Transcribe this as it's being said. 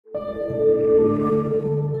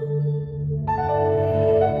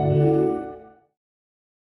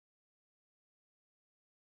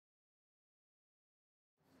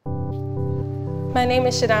My name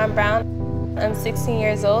is Shadon Brown. I'm 16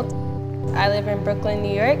 years old. I live in Brooklyn,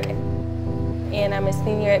 New York, and I'm a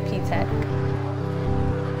senior at TED.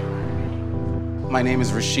 My name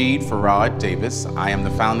is Rashid Farad Davis. I am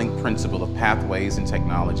the founding principal of Pathways in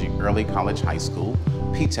Technology Early College High School,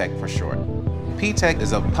 PTEC for short. PTEC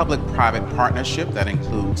is a public-private partnership that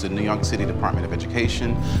includes the New York City Department of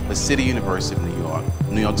Education, the City University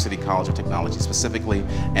of New York City College of Technology specifically,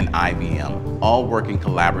 and IBM, all working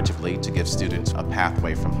collaboratively to give students a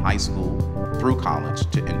pathway from high school through college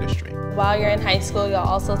to industry. While you're in high school, you'll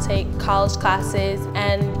also take college classes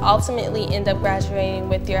and ultimately end up graduating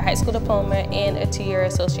with your high school diploma and a 2-year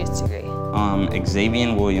associate's degree. I'm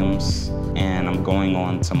Xavier Williams, and I'm going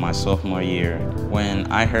on to my sophomore year. When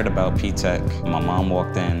I heard about PTEC, my mom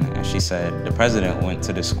walked in and she said, the president went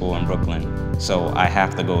to this school in Brooklyn, so I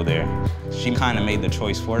have to go there. She kind of made the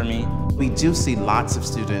choice for me. We do see lots of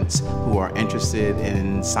students who are interested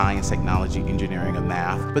in science, technology, engineering, and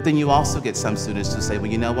math, but then you also get some students who say,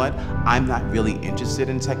 well, you know what, I'm not really interested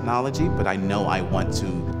in technology, but I know I want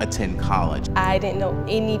to attend college. I didn't know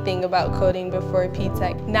anything about coding before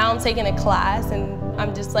PTEC. Now I'm taking a class and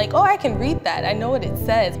I'm just like, oh, I can read that. I know what it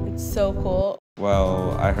says. It's so cool.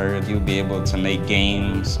 Well, I heard you'll be able to make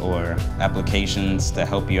games or applications to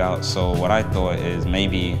help you out, so what I thought is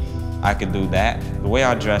maybe I could do that. The way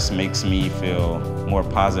I dress makes me feel more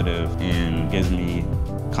positive and gives me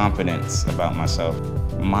confidence about myself.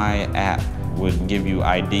 My app would give you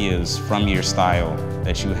ideas from your style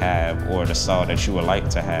that you have or the style that you would like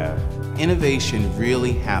to have. Innovation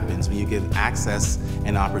really happens when you give access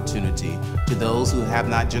and opportunity to those who have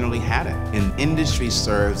not generally had it. And industry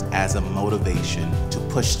serves as a motivation to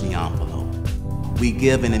push the envelope. We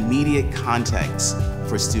give an immediate context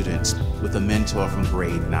for students with a mentor from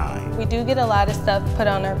grade 9. We do get a lot of stuff put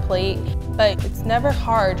on our plate, but it's never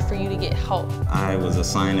hard for you to get help. I was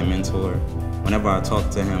assigned a mentor. Whenever I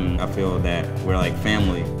talk to him, I feel that we're like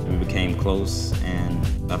family. We became close, and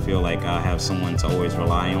I feel like I have someone to always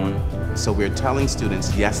rely on. So we're telling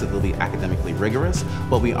students, yes, it will be academically rigorous,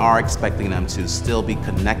 but we are expecting them to still be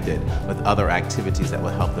connected with other activities that will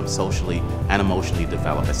help them socially and emotionally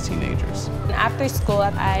develop as teenagers. After school,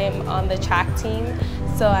 I am on the track team,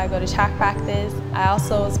 so I go to track practice. I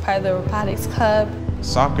also was part of the robotics club.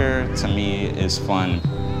 Soccer, to me, is fun.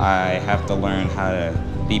 I have to learn how to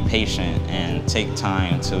be patient and take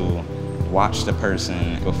time to watch the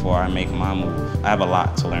person before I make my move. I have a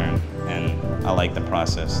lot to learn, and I like the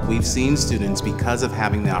process. We've seen students, because of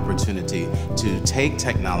having the opportunity to take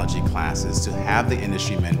technology classes, to have the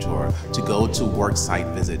industry mentor, to go to work site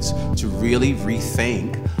visits, to really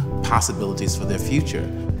rethink possibilities for their future.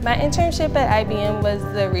 My internship at IBM was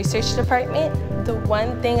the research department. The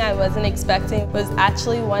one thing I wasn't expecting was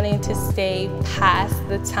actually wanting to stay past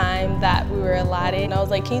the time that we were allotted. And I was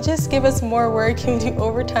like, can you just give us more work? Can we do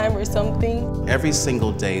overtime or something? Every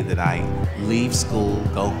single day that I leave school,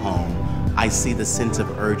 go home, I see the sense of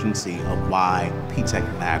urgency of why PTEC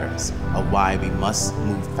matters, of why we must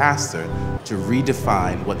move faster to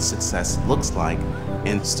redefine what success looks like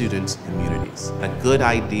in students' communities. A good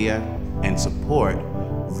idea and support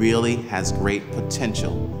really has great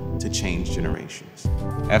potential to change generations.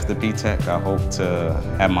 After PTEC, I hope to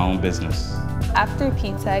have my own business. After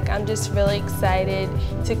PTEC, I'm just really excited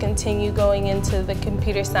to continue going into the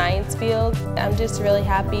computer science field. I'm just really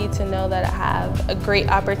happy to know that I have a great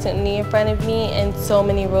opportunity in front of me and so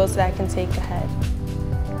many roads that I can take ahead.